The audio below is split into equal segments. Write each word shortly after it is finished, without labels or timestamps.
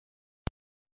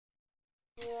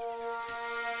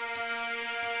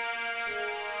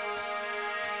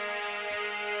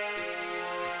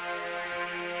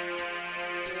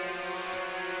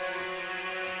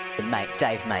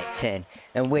Dave Mate 10,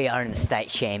 and we are in the state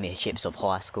championships of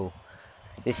high school.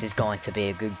 This is going to be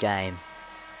a good game.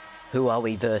 Who are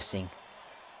we versing?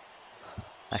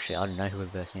 Actually, I don't know who we're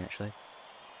versing, actually.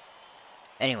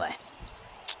 Anyway.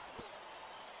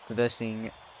 We're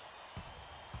versing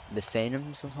the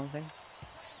Phantoms or something?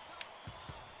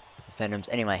 The Phantoms.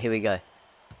 Anyway, here we go.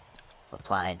 We're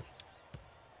playing.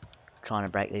 Trying to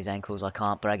break these ankles. I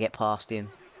can't, but I get past him.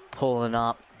 Pulling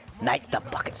up. Make the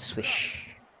bucket swish.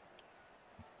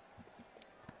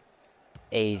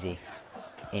 Easy.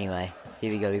 Anyway,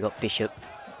 here we go. We got Bishop.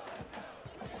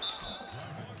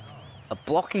 A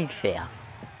blocking foul.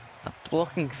 A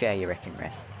blocking foul, you reckon,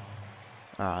 ref?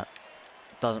 Alright.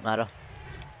 Doesn't matter.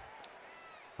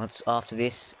 Once after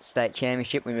this state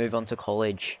championship, we move on to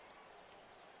college.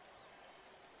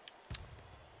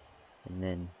 And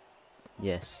then,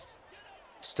 yes.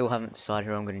 Still haven't decided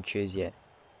who I'm going to choose yet.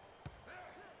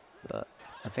 But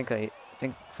I think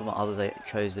for my others I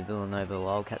chose the Villanova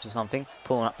Wildcats or something.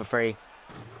 Pulling up for free.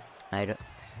 Made it.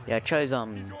 Yeah, I chose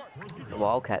the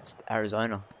Wildcats,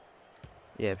 Arizona.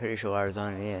 Yeah, pretty sure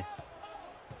Arizona, yeah.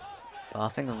 But I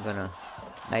think I'm gonna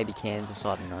maybe Kansas,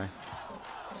 I don't know.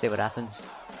 See what happens.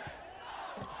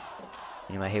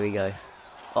 Anyway, here we go.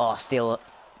 Oh, steal it.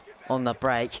 On the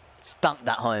break. Stunk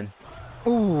that home.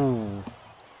 Ooh.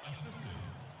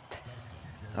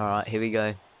 Alright, here we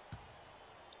go.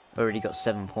 Already got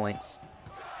 7 points.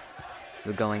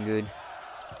 We're going good.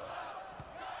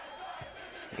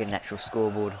 Get an actual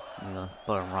scoreboard in the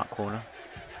bottom right corner.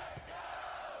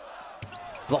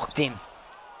 Blocked him.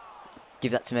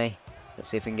 Give that to me. Let's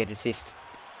see if we can get an assist.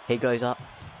 He goes up.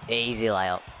 Easy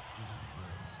layup.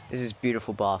 This is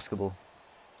beautiful basketball.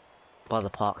 By the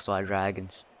Parkside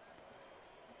Dragons.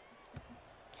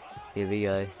 Here we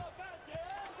go.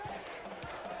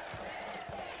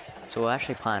 So we're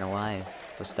actually playing away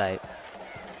for state.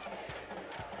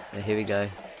 Yeah, here we go.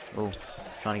 Oh,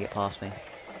 trying to get past me.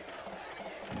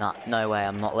 Nah, no way,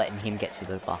 I'm not letting him get to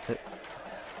the bucket.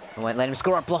 I won't let him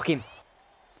score, I'll block him.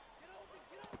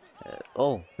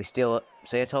 Oh, we steal it.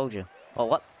 See, I told you. Oh,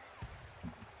 what?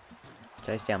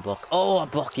 Chase down block. Oh, I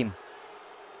blocked him.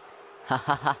 Ha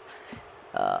ha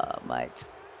ha. Mate.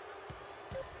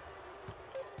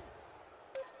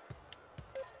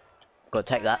 Gotta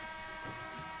take that.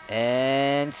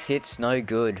 And it's no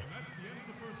good.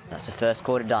 That's the first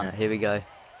quarter done. Here we go.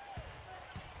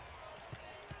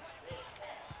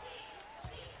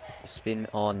 Spin.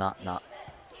 Oh, nah.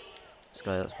 Let's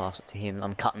go. Let's pass it to him.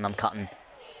 I'm cutting.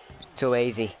 Too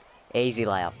easy. Easy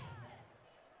layup.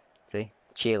 See?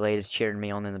 Cheerleaders cheering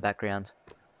me on in the background.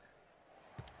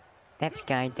 Let's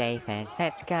go, defense.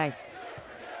 Let's go.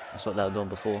 That's what they were doing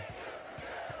before.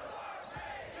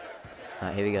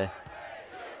 Alright, here we go.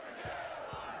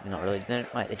 They're not really.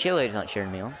 Wait, the cheerleaders aren't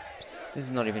cheering me on. This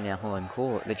is not even our home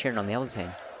court. They're cheering on the other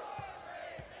team.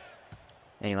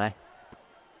 Anyway,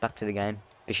 back to the game.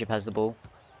 Bishop has the ball.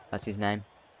 That's his name.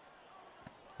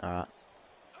 Alright.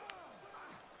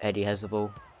 Eddie has the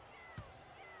ball.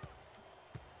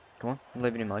 Come on, I'm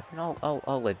leaving him open.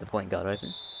 I'll leave the point guard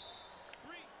open.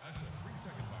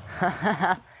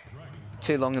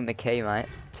 Too long in the key, mate.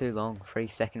 Too long.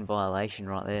 3-second violation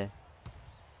right there.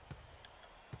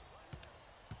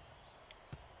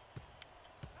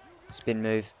 Spin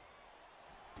move.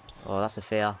 Oh, that's a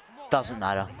foul. Doesn't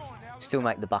matter. Still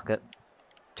make the bucket.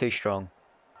 Too strong.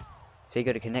 So you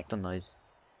got to connect on those.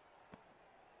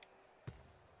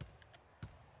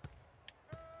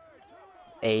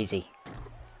 Easy.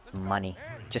 Money.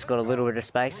 Just got a little bit of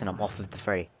space and I'm off of the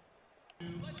free.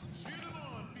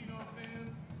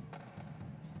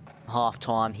 Half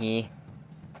time here.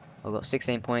 I've got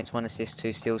 16 points, 1 assist,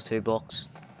 2 steals, 2 blocks.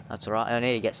 That's alright. I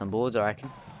need to get some boards, I reckon.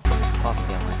 Pass it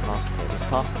down, mate. Pass it down. Just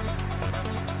pass it.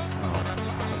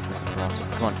 Oh,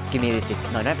 come on, give me the assist.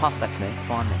 No, don't pass it back to me.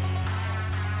 Find me.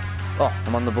 Oh,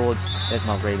 I'm on the boards. There's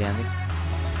my rebounding.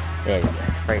 There we go.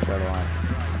 Free throw line.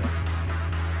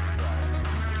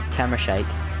 Camera shake.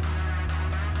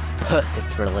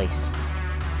 Perfect release.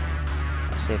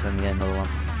 Let's see if I can get another one.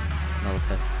 Another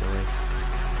perfect release.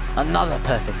 Another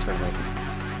perfect release.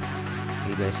 Here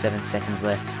we go, 7 seconds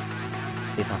left.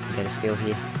 See if I can get a steal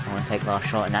here. I want to take last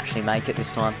shot and actually make it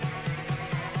this time.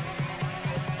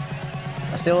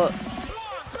 I steal it.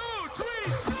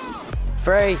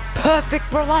 3.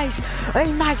 Perfect release.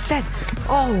 He makes it.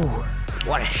 Oh,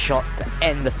 what a shot to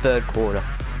end the third quarter.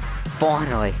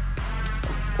 Finally.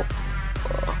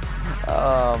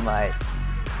 Oh, mate.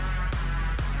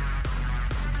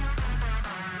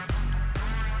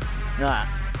 Alright.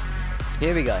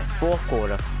 Here we go. 4th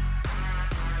quarter.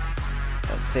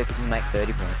 Let's see if we can make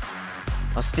 30 points.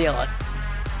 I'll steal it.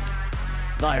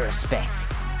 No respect.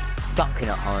 dunking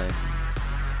at home.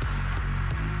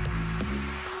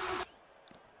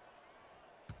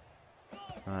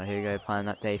 Alright, here we go, playing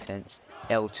that defense.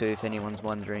 L2 if anyone's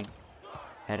wondering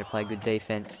how to play good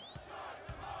defense.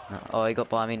 No. Oh, he got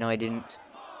by me. No, he didn't.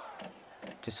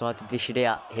 Decided to dish it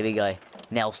out. Here we go.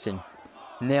 Nelson.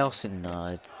 Nelson,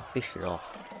 no. Dished it off.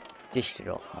 Dished it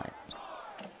off, mate.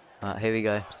 Alright, here we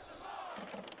go.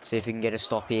 See if we can get a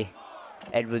stop here.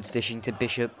 Edwards dishing to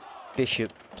Bishop.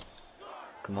 Bishop.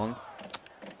 Come on.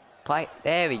 Play.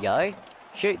 There we go.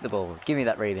 Shoot the ball. Give me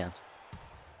that rebound.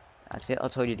 That's it. I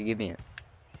told you to give me it.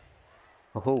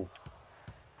 Oh.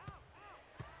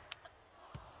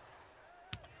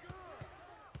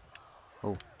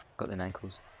 Oh, got them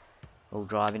ankles. Oh,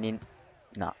 driving in.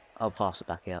 Nah, I'll pass it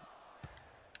back out.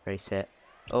 Reset.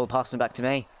 Oh, passing it back to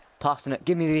me. Passing it.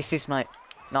 Give me the assist, mate.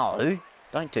 No,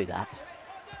 don't do that.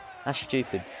 That's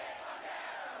stupid.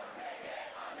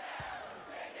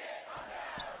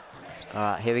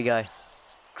 Alright, here we go.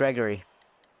 Gregory.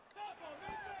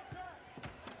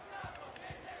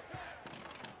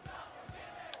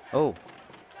 Oh.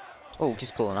 Oh,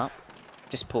 just pulling up.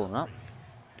 Just pulling up.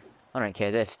 I don't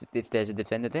care if there's a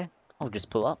defender there. I'll just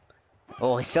pull up.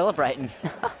 Oh, he's celebrating.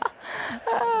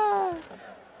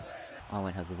 I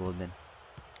won't have the ball then.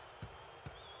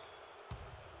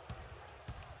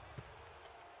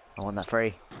 I want that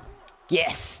free.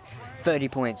 Yes! 30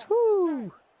 points.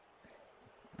 Woo!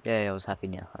 Yeah, I was happy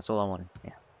now. That's all I wanted.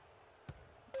 Yeah.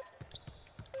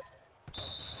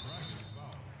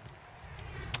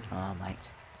 Oh,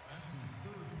 mate.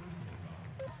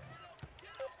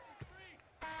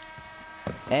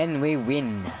 And we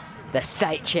win the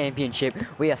state championship.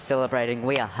 We are celebrating.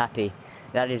 We are happy.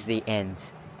 That is the end.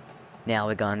 Now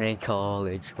we're going to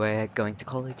college. We're going to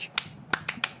college.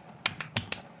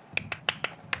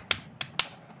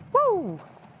 Woo!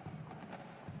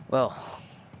 Well,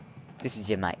 this is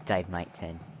your mate, Dave Mate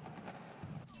 10.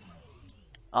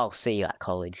 I'll see you at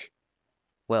college.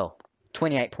 Well,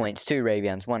 28 points, 2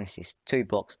 rebounds, 1 assist, 2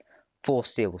 blocks, 4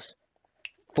 steals.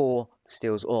 4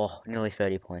 steals. Oh, nearly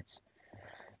 30 points.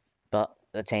 But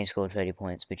the team scored 30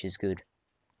 points, which is good.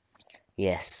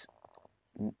 Yes.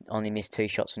 Only missed 2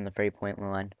 shots from the 3-point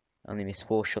line. Only missed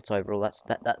 4 shots overall. That's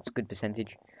a good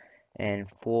percentage. And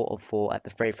 4 of 4 at the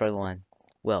free throw line.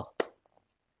 Well,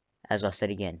 as I said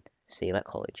again, see you at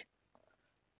college.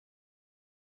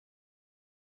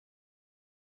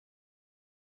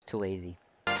 Too easy.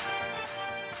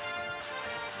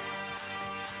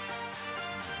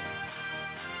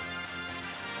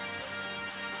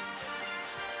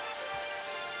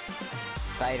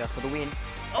 Fader for the win.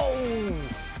 Oh!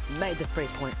 Made the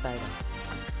 3-point fader.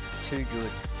 Too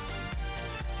good.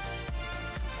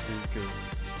 Too good.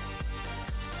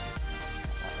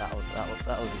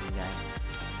 That was a good game.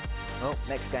 Well,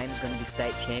 next game is going to be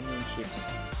state championships.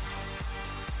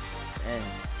 And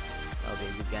that'll be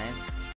a good game.